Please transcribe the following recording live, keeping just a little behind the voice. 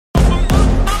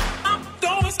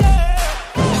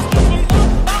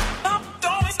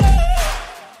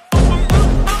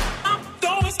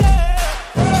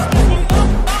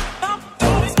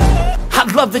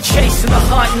love the chase and the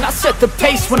hunt, and I set the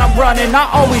pace when I'm running. I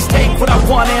always take what I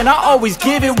want and I always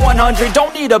give it 100.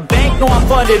 Don't need a bank, no I'm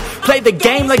funded. Play the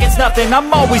game like it's nothing.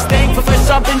 I'm always thankful for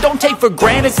something. Don't take for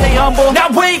granted, stay humble. Now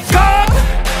wake up!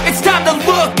 It's time to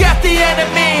look at the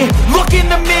enemy. Look in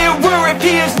the mirror if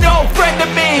he is no friend to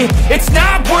me. It's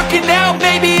not working out,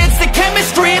 maybe it's the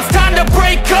chemistry. It's time to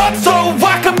break up so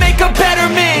I can make a better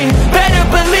me. Better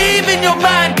believe in your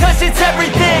mind, cause it's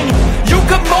everything. You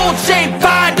can mold, shape,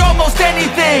 find almost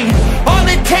anything. All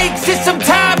it takes is some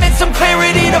time and some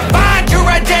clarity to find your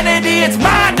identity. It's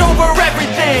mind over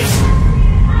everything.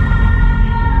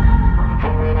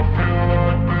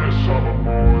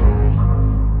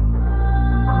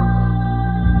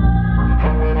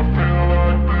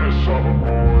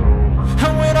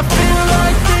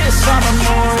 I'm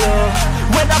immortal.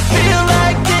 When I feel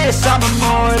like this, I'm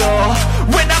immortal.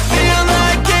 When I feel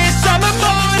like this, I'm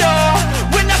immortal.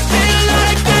 When I feel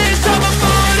like this, I'm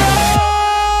immortal.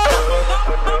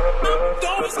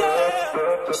 Don't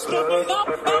stop, just step it up,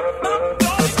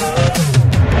 don't stop.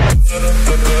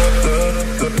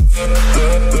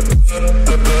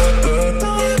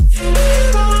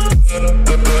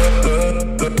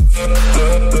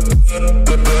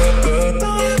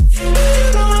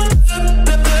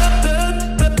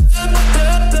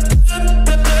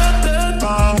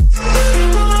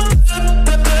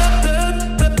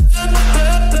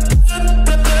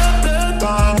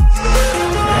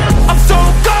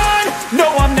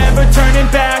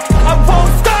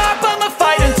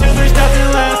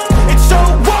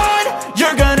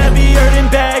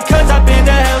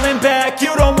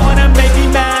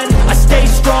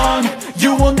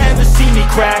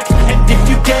 And if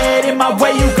you get in my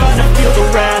way, you're gonna feel the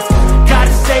wrath.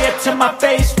 Gotta say it to my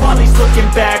face while he's looking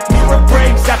back. Mirror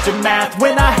breaks after math.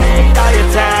 When I hate, I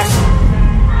attack.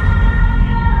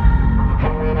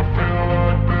 When I feel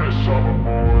like this, I'm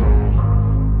immortal.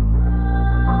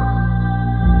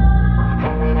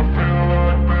 When I feel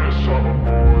like this, I'm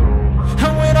immortal.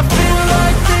 When I feel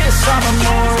like this, I'm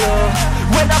immortal.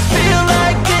 When I feel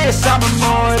like this, I'm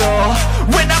immortal.